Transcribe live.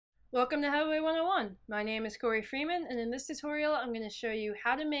Welcome to Highway 101. My name is Corey Freeman, and in this tutorial I'm going to show you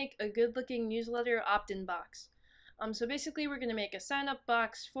how to make a good-looking newsletter opt-in box. So basically we're going to make a sign-up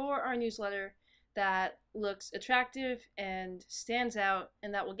box for our newsletter that looks attractive and stands out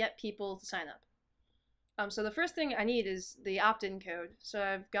and that will get people to sign up. So the first thing I need is the opt-in code. So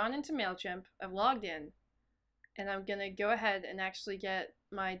I've gone into MailChimp, I've logged in, and I'm going to go ahead and actually get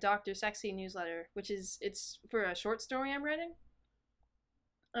my Dr. Sexy newsletter, it's for a short story I'm writing.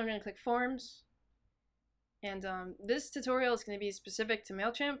 I'm going to click Forms, and this tutorial is going to be specific to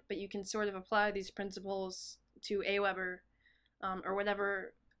MailChimp, but you can sort of apply these principles to Aweber or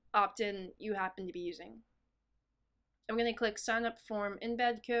whatever opt-in you happen to be using. I'm going to click Sign Up Form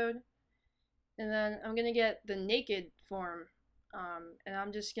Embed Code, and then I'm going to get the naked form, and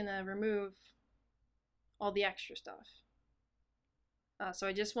I'm just going to remove all the extra stuff. So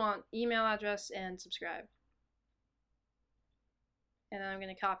I just want email address and subscribe. And then I'm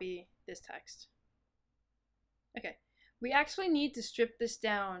going to copy this text. Okay, we actually need to strip this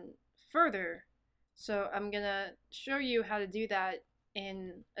down further, so I'm going to show you how to do that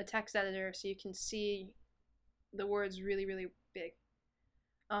in a text editor so you can see the words really, really big.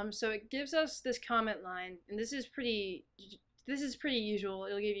 So it gives us this comment line, and this is pretty usual.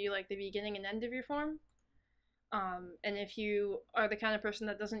 It'll give you like the beginning and end of your form. And if you are the kind of person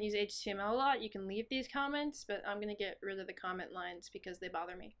that doesn't use HTML a lot, you can leave these comments, but I'm going to get rid of the comment lines because they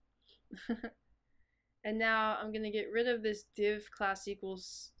bother me. And now I'm going to get rid of this div class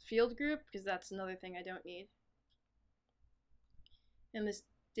equals field group because that's another thing I don't need. And this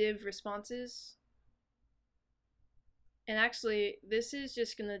div responses. And actually, this is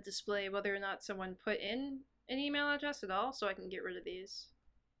just going to display whether or not someone put in an email address at all, so I can get rid of these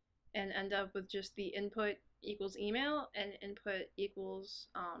and end up with just the input equals email and input equals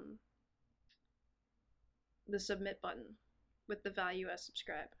the submit button with the value as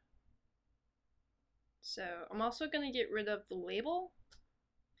subscribe. So I'm also going to get rid of the label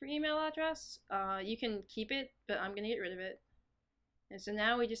for email address. You can keep it, but I'm going to get rid of it. And so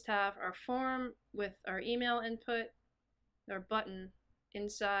now we just have our form with our email input, our button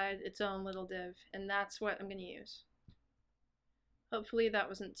inside its own little div, and that's what I'm going to use. Hopefully that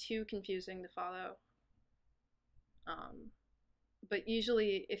wasn't too confusing to follow. But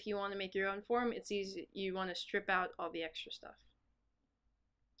usually if you want to make your own form, it's easy. You want to strip out all the extra stuff.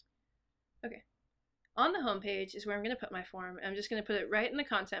 Okay. On the home page is where I'm going to put my form. I'm just going to put it right in the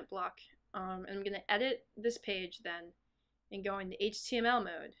content block. And I'm going to edit this page then and go into HTML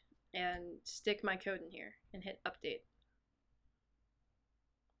mode and stick my code in here and hit update.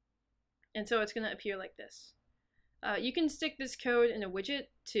 And so it's going to appear like this. You can stick this code in a widget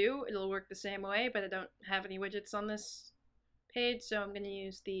too. It'll work the same way, but I don't have any widgets on this page, so I'm going to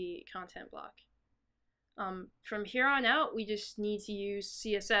use the content block. From here on out, we just need to use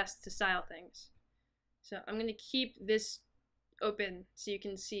CSS to style things. So I'm going to keep this open so you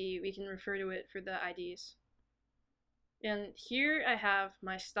can see, we can refer to it for the IDs. And here I have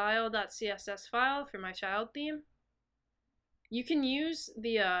my style.css file for my child theme. You can use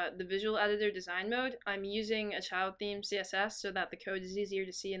the visual editor design mode. I'm using a child theme CSS so that the code is easier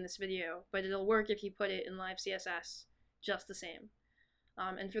to see in this video, but it'll work if you put it in live CSS just the same.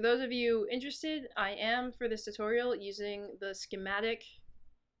 And for those of you interested, I am for this tutorial using the schematic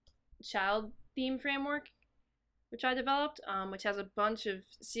child theme framework, which I developed, which has a bunch of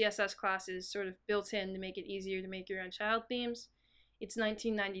CSS classes sort of built in to make it easier to make your own child themes. It's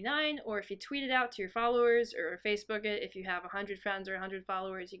 $19.99, or if you tweet it out to your followers or Facebook it, if you have 100 friends or 100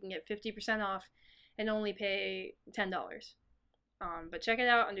 followers, you can get 50% off and only pay $10. But check it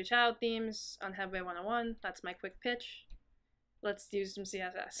out under child themes on Highway 101. That's my quick pitch. Let's do some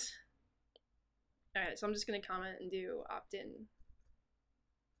CSS. Alright, so I'm just going to comment and do opt-in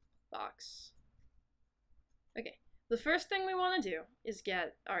box. Okay, the first thing we want to do is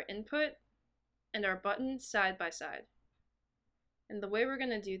get our input and our button side by side. And the way we're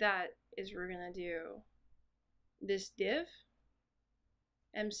going to do that is we're going to do this div,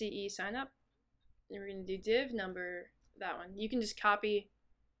 MCE sign up, and we're going to do div number, that one. You can just copy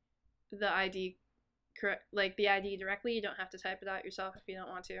the ID, like the ID directly. You don't have to type it out yourself if you don't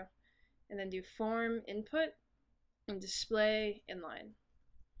want to. And then do form input and display inline.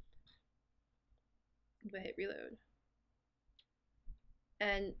 But hit reload.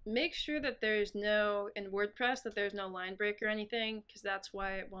 And make sure that there's no, in WordPress, that there's no line break or anything, because that's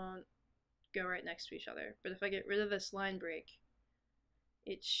why it won't go right next to each other. But if I get rid of this line break,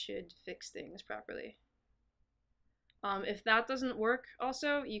 it should fix things properly. If that doesn't work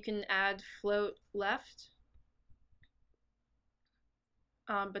also, you can add float left.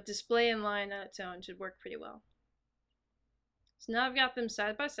 But display inline on its own should work pretty well. So now I've got them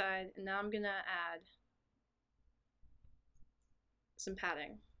side by side, and now I'm gonna add some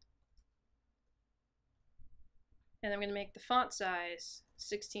padding. And I'm gonna make the font size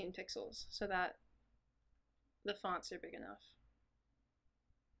 16 pixels so that the fonts are big enough.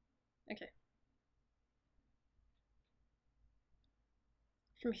 Okay.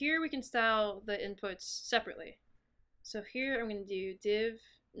 From here we can style the inputs separately. So here I'm going to do div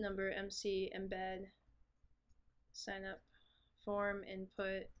number MC embed sign up form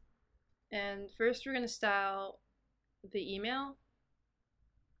input, and first we're going to style the email.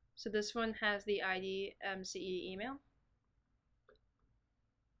 So this one has the ID MCE email.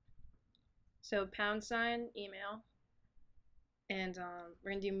 So # email, and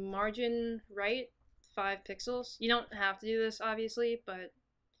we're going to do margin right 5 pixels. You don't have to do this obviously, but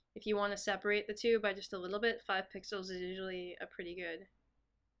if you want to separate the two by just a little bit, 5 pixels is usually a pretty good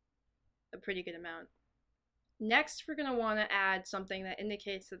amount. Next, we're going to want to add something that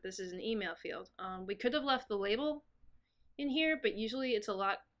indicates that this is an email field. We could have left the label in here, but usually it's a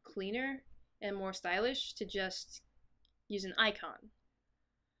lot cleaner and more stylish to just use an icon.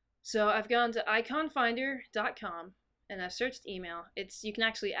 So I've gone to iconfinder.com and I've searched email. You can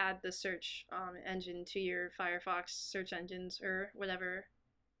actually add the search engine to your Firefox search engines or whatever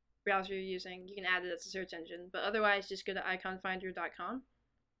browser you're using. You can add it as a search engine, but otherwise just go to iconfinder.com.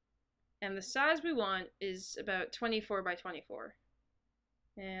 And the size we want is about 24 by 24.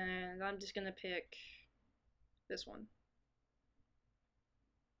 And I'm just gonna pick this one.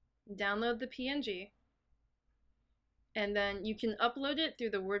 Download the PNG. And then you can upload it through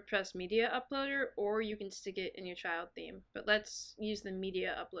the WordPress media uploader, or you can stick it in your child theme. But let's use the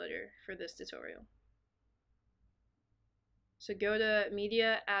media uploader for this tutorial. So go to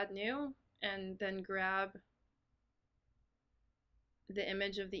media, add new, and then grab the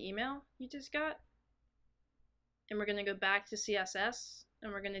image of the email you just got. And we're going to go back to CSS,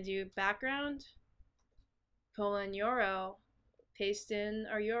 and we're going to do background, :URL, paste in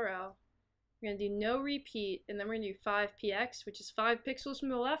our URL. We're going to do no repeat, and then we're going to do 5px, which is 5 pixels from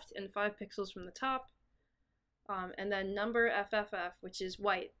the left and 5 pixels from the top. And then number FFF, which is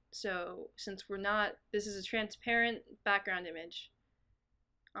white. So since this is a transparent background image,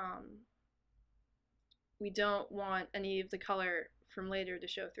 we don't want any of the color from later to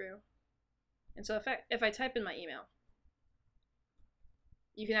show through. And so if I type in my email,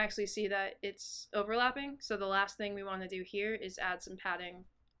 you can actually see that it's overlapping. So the last thing we want to do here is add some padding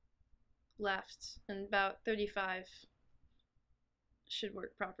left, and about 35 should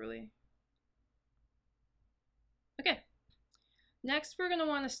work properly. Okay, next we're going to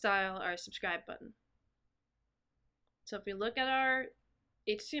want to style our subscribe button. So if we look at our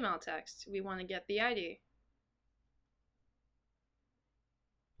HTML text, we want to get the ID,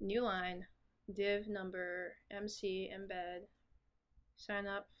 new line, div number, MC embed, sign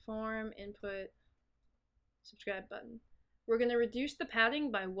up, form, input, subscribe button. We're going to reduce the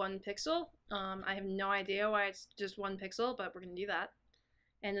padding by 1 pixel. I have no idea why it's just 1 pixel, but we're going to do that.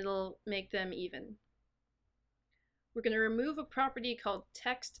 And it'll make them even. We're going to remove a property called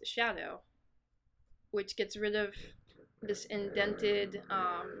text shadow, which gets rid of this indented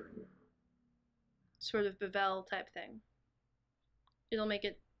sort of bevel type thing. It'll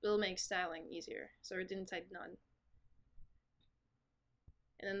make styling easier. So we're going to type none.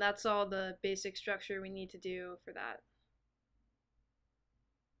 And then that's all the basic structure we need to do for that.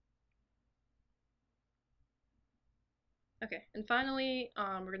 Okay, and finally,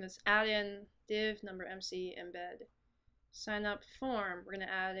 we're going to add in div number MC embed sign up form. We're going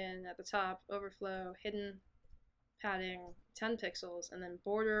to add in at the top overflow hidden padding 10 pixels, and then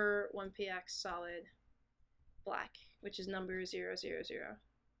border 1px solid black, which is number 000.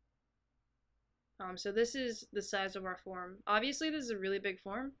 So this is the size of our form. Obviously, this is a really big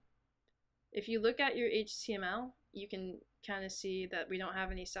form. If you look at your HTML, you can kind of see that we don't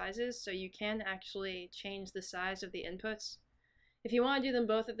have any sizes, so you can actually change the size of the inputs. If you want to do them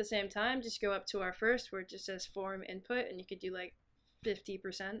both at the same time, just go up to our first where it just says form input, and you could do like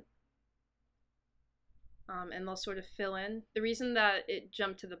 50%. And they'll sort of fill in. The reason that it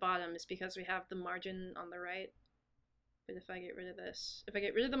jumped to the bottom is because we have the margin on the right. But if I get rid of this, if I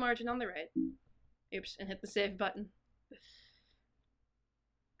get rid of the margin on the right, oops, and hit the save button,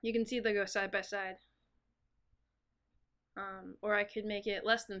 you can see they go side by side. Or I could make it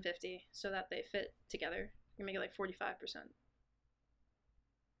less than 50 so that they fit together. You can make it like 45%.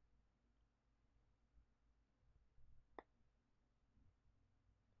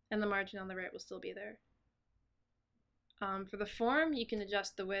 And the margin on the right will still be there. For the form, you can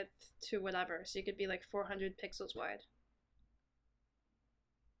adjust the width to whatever. So you could be like 400 pixels wide.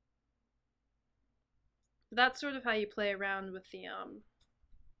 But that's sort of how you play around with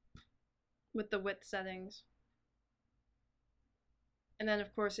the width settings. And then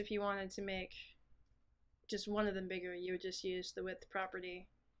of course if you wanted to make just one of them bigger, you would just use the width property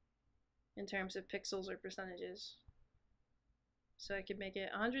in terms of pixels or percentages. So I could make it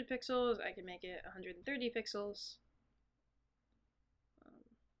 100 pixels, I could make it 130 pixels.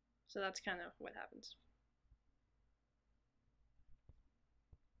 So that's kind of what happens.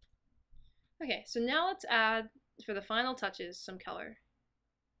 Okay, so now let's add, for the final touches, some color.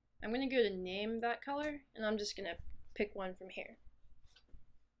 I'm going to go to name that color, and I'm just going to pick one from here.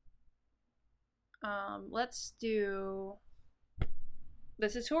 Let's do the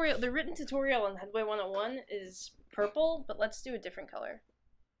tutorial. The written tutorial on Headway 101 is purple, but let's do a different color.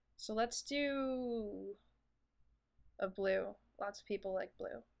 So let's do a blue. Lots of people like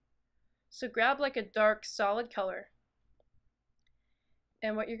blue. So grab like a dark solid color.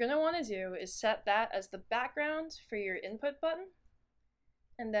 And what you're going to want to do is set that as the background for your input button,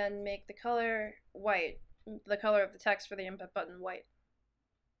 and then make the color white, the color of the text for the input button white.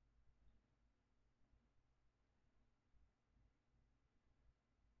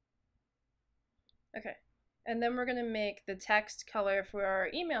 Okay, and then we're going to make the text color for our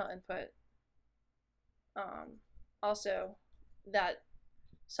email input also that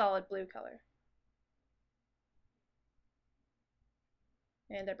solid blue color.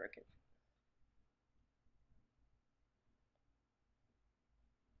 And I broke it.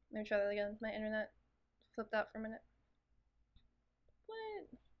 Let me try that again. My internet flipped out for a minute. What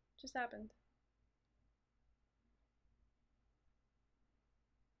just happened?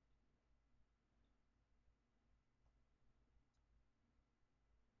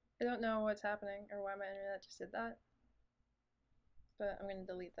 I don't know what's happening or why my internet just did that, but I'm going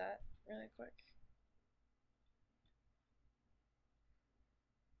to delete that really quick.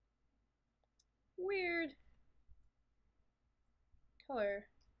 Weird. Color.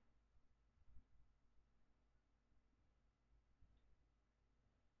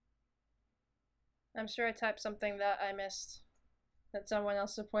 I'm sure I typed something that I missed that someone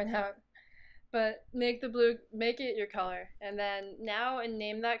else will point out. But make the blue, make it your color, and then now and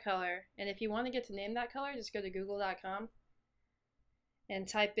name that color. And if you want to get to name that color, just go to google.com and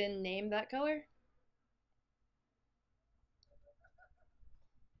type in name that color.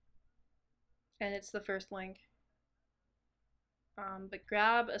 And it's the first link. But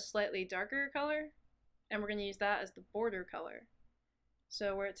grab a slightly darker color, and we're going to use that as the border color.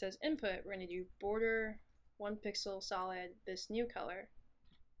 So where it says input, we're going to do border 1 pixel solid, this new color.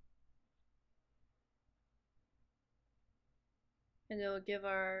 And it'll give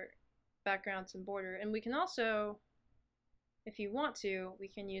our background some border. And we can also, if you want to, we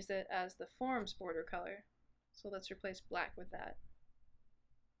can use it as the forms border color. So let's replace black with that.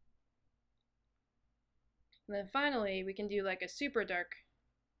 And then finally, we can do like a super dark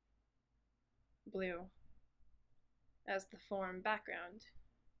blue as the form background.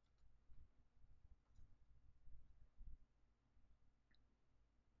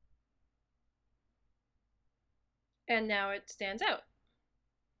 And now it stands out.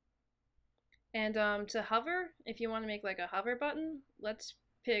 And to hover, if you want to make like a hover button, let's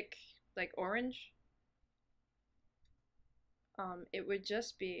pick like orange. It would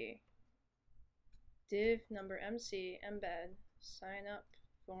just be div number MC embed sign up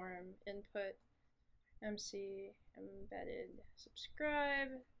form input MC embedded subscribe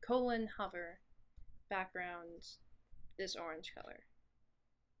colon hover background this orange color.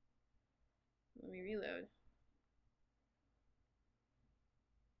 Let me reload.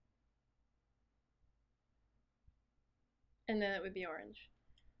 And then it would be orange.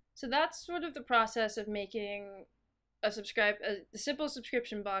 So that's sort of the process of making a simple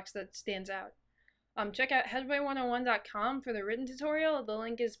subscription box that stands out. Check out headway101.com for the written tutorial. The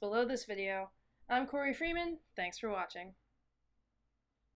link is below this video. I'm Corey Freeman. Thanks for watching.